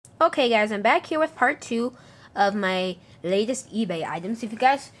Okay guys, I'm back here with part 2 of my latest eBay items. If you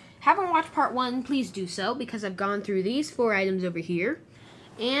guys haven't watched part 1, please do so, because I've gone through these 4 items over here.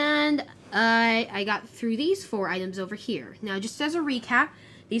 And I got through these 4 items over here. Now, just as a recap,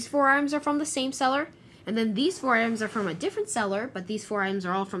 these 4 items are from the same seller, and then these 4 items are from a different seller, but these 4 items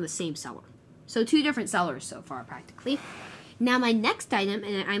are all from the same seller. So 2 different sellers so far, practically. Now, my next item,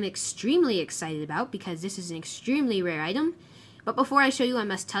 and I'm extremely excited about, because this is an extremely rare item. But before I show you, I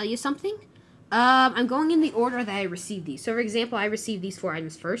must tell you something. I'm going in the order that I received these. So, for example, I received these 4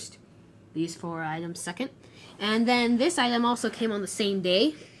 items first. These 4 items second. And then this item also came on the same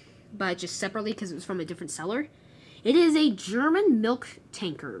day, but just separately because it was from a different seller. It is a German milk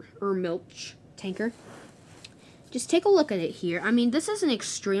tanker, or milch tanker. Just take a look at it here. I mean, this is an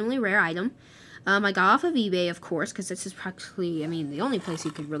extremely rare item. I got off of eBay, of course, because this is practically, the only place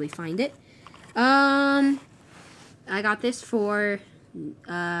you could really find it. I got this for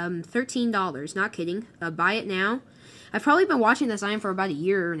 $13, not kidding. Buy it now. I've probably been watching this item for about a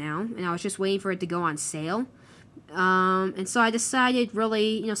year now, and I was just waiting for it to go on sale. And so I decided,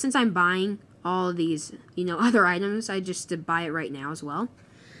 really, since I'm buying all of these, other items, I just to buy it right now as well.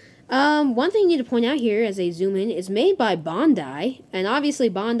 One thing you need to point out here as I zoom in is made by Bondi, and obviously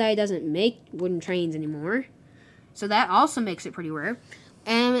Bondi doesn't make wooden trains anymore, so that also makes it pretty rare.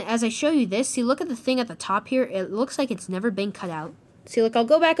 And as I show you this, see, look at the thing at the top here. It looks like it's never been cut out. See, look, I'll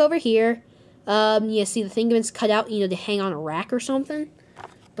go back over here. You see the thing is cut out, to hang on a rack or something.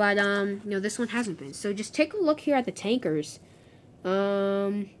 But, this one hasn't been. So just take a look here at the tankers.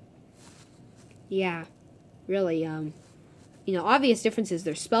 Yeah, really, obvious differences.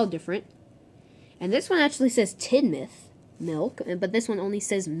 They're spelled different. And this one actually says Tidmouth milk, but this one only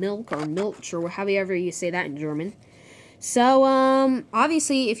says milk or milch or however you say that in German. So,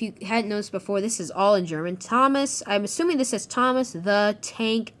 obviously, if you hadn't noticed before, this is all in German. Thomas, I'm assuming this says Thomas the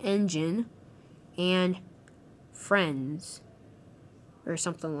Tank Engine and Friends, or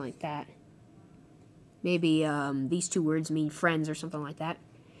something like that. Maybe, these 2 words mean friends or something like that.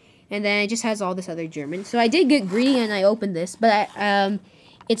 And then it just has all this other German. So I did get greedy and I opened this, but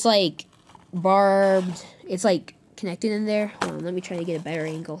it's like barbed, it's like connected in there. Hold on, let me try to get a better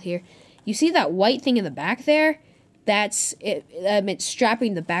angle here. You see that white thing in the back there? That's it. It's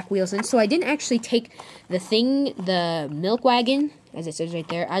strapping the back wheels in. So I didn't actually take the milk wagon, as it says right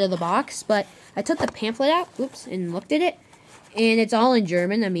there, out of the box. But I took the pamphlet out, and looked at it. And it's all in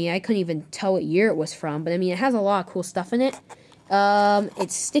German. I couldn't even tell what year it was from. But it has a lot of cool stuff in it.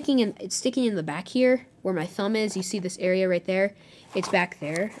 It's sticking in the back here, where my thumb is. You see this area right there? It's back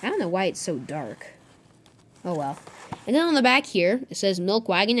there. I don't know why it's so dark. Oh well. And then on the back here, it says Milk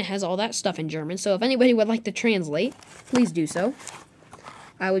Wagon. It has all that stuff in German. So if anybody would like to translate, please do so.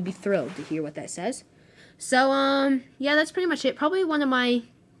 I would be thrilled to hear what that says. So, yeah, that's pretty much it. Probably one of my,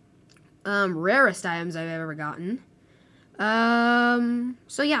 rarest items I've ever gotten.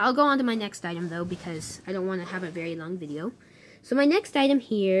 So yeah, I'll go on to my next item, though, because I don't want to have a very long video. So my next item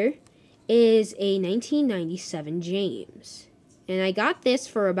here is a 1997 James. And I got this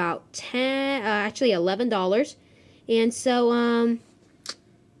for about $11. And so,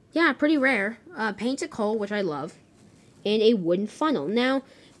 yeah, pretty rare. Painted coal, which I love, and a wooden funnel. Now,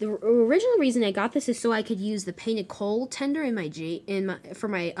 the original reason I got this is so I could use the painted coal tender for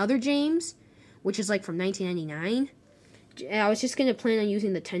my other James, which is like from 1999. I was just gonna plan on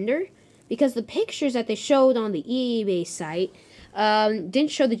using the tender because the pictures that they showed on the eBay site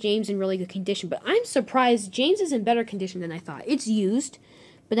didn't show the James in really good condition. But I'm surprised James is in better condition than I thought. It's used.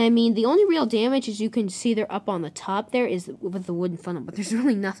 But, the only real damage, as you can see there up on the top there, is with the wooden funnel. But there's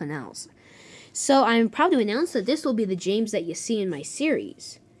really nothing else. So, I'm proud to announce that this will be the James that you see in my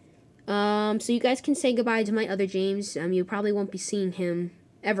series. So, you guys can say goodbye to my other James. You probably won't be seeing him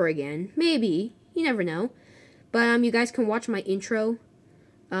ever again. Maybe. You never know. But, you guys can watch my intro.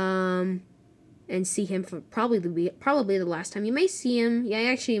 And see him for probably the last time. You may see him. Yeah,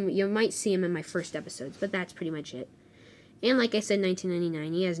 actually, you might see him in my first episodes. But that's pretty much it. And like I said,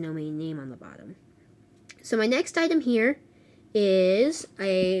 1999, he has no main name on the bottom. So my next item here is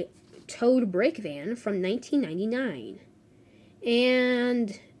a towed brake van from 1999.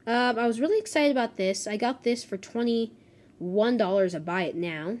 And I was really excited about this. I got this for $21 a buy it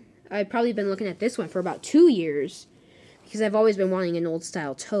now. I've probably been looking at this one for about 2 years because I've always been wanting an old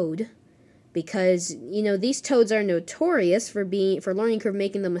style towed. Because, these toads are notorious for learning curve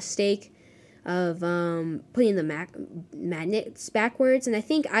making the mistake of putting the magnets backwards, and I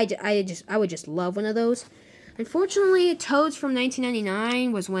think I would just love one of those. Unfortunately, Toads from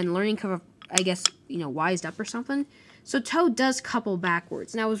 1999 was when learning curve, I guess, wised up or something. So Toad does couple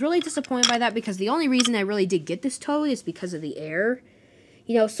backwards, and I was really disappointed by that because the only reason I really did get this Toad is because of the air.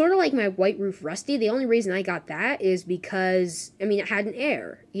 You know, sort of like my White Roof Rusty. The only reason I got that is because, I mean, it had an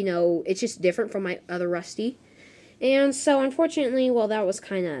air. You know, it's just different from my other Rusty. And so, unfortunately, well, that was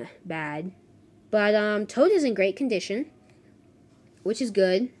kind of bad. But Toad is in great condition, which is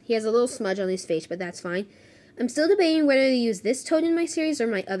good. He has a little smudge on his face, but that's fine. I'm still debating whether to use this Toad in my series or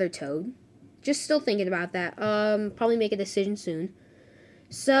my other Toad. Just still thinking about that. Probably make a decision soon.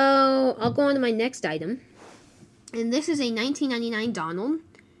 So, I'll go on to my next item. And this is a 1999 Donald,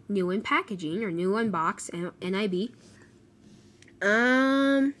 new in packaging, or new in box, NIB.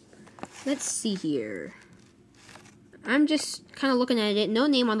 Let's see here. I'm just kind of looking at it. No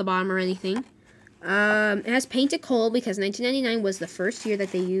name on the bottom or anything. It has painted coal because 1999 was the first year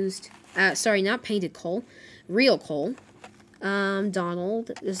that they used, sorry, not painted coal, real coal.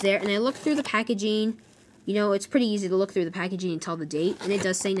 Donald is there, and I looked through the packaging. You know, it's pretty easy to look through the packaging and tell the date, and it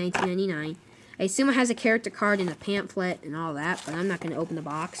does say 1999. I assume it has a character card and a pamphlet and all that, but I'm not going to open the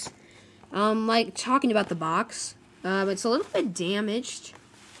box. Like, talking about the box, it's a little bit damaged.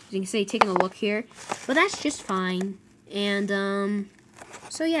 As you can see, taking a look here, but that's just fine. And,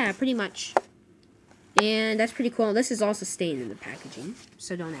 so yeah, pretty much. And that's pretty cool. This is also staying in the packaging,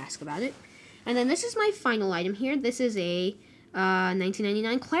 so don't ask about it. And then this is my final item here. This is a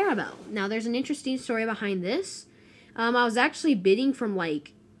 1999 Clarabelle. Now, there's an interesting story behind this. I was actually bidding from,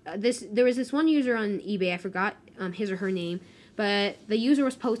 like, there was this one user on eBay, I forgot his or her name, but the user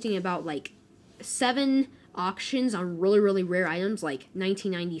was posting about, like, 7 auctions on really, really rare items, like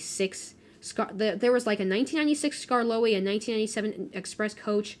 1996. There was, like, a 1996 Scarloey, a 1997 Express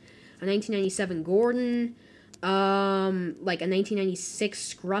Coach, a 1997 Gordon, like a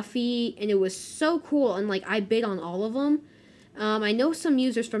 1996 Scruffy, and it was so cool, and, like, I bid on all of them. I know some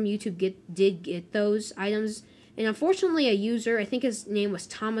users from YouTube did get those items, and unfortunately a user, I think his name was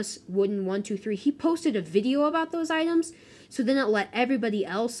ThomasWoodenRailway's, he posted a video about those items, so then it let everybody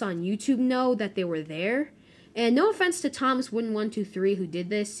else on YouTube know that they were there. And no offense to ThomasWoodenRailway's who did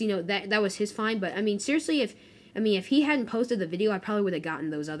this, you know, that was his fine, but I mean, seriously, if he hadn't posted the video, I probably would have gotten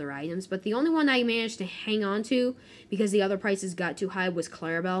those other items. But the only one I managed to hang on to, because the other prices got too high, was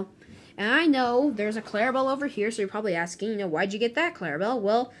Clarabelle. And I know there's a Clarabelle over here, so you're probably asking, you know, why'd you get that Clarabelle?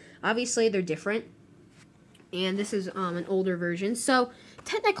 Well, obviously they're different. And this is an older version. So,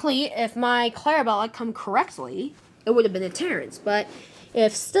 technically, if my Clarabelle had come correctly, it would have been a Terrence. But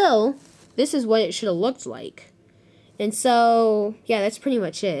if still, this is what it should have looked like. And so, yeah, that's pretty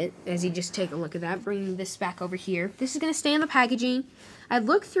much it. As you just take a look at that, bringing this back over here. This is going to stay in the packaging. I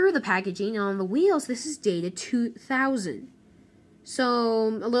looked through the packaging, and on the wheels, this is dated 2000. So,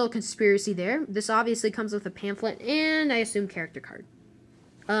 a little conspiracy there. This obviously comes with a pamphlet, and I assume character card.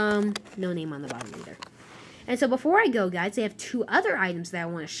 No name on the bottom either. And so, before I go, guys, I have 2 other items that I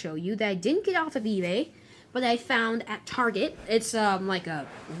want to show you that I didn't get off of eBay, but I found at Target. It's, like a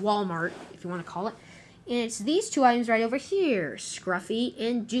Walmart, if you want to call it. And it's these 2 items right over here, Scruffy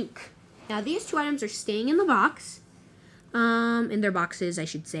and Duke. Now, these 2 items are staying in the box. In their boxes, I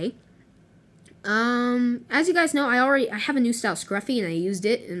should say. As you guys know, I have a new style Scruffy, and I used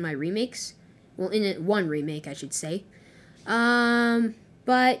it in my remakes. Well, in one remake, I should say.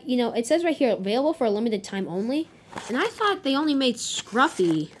 But, you know, it says right here, available for a limited time only. And I thought they only made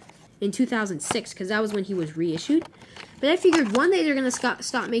Scruffy in 2006, because that was when he was reissued. But I figured one day they're going to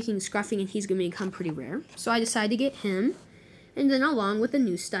stop making Scruffy, and he's going to become pretty rare. So I decided to get him, and then along with the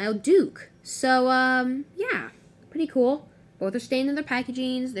new style Duke. So, yeah, pretty cool. Both are staying in their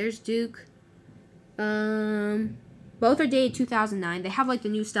packagings. There's Duke. Both are dated 2009. They have, like, the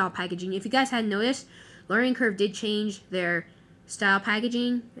new style packaging. If you guys hadn't noticed, Learning Curve did change their style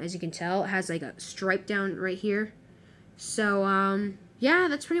packaging. As you can tell, it has, like, a stripe down right here. So, yeah,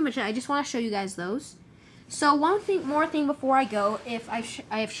 that's pretty much it. I just want to show you guys those. So, one more thing before I go. If I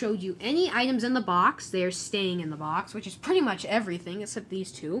have showed you any items in the box, they are staying in the box, which is pretty much everything except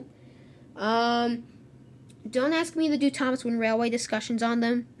these 2. Don't ask me to do Thomas Wooden Railway discussions on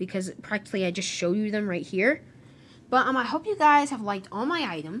them, because practically I just showed you them right here. But I hope you guys have liked all my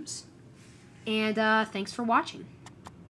items, and thanks for watching.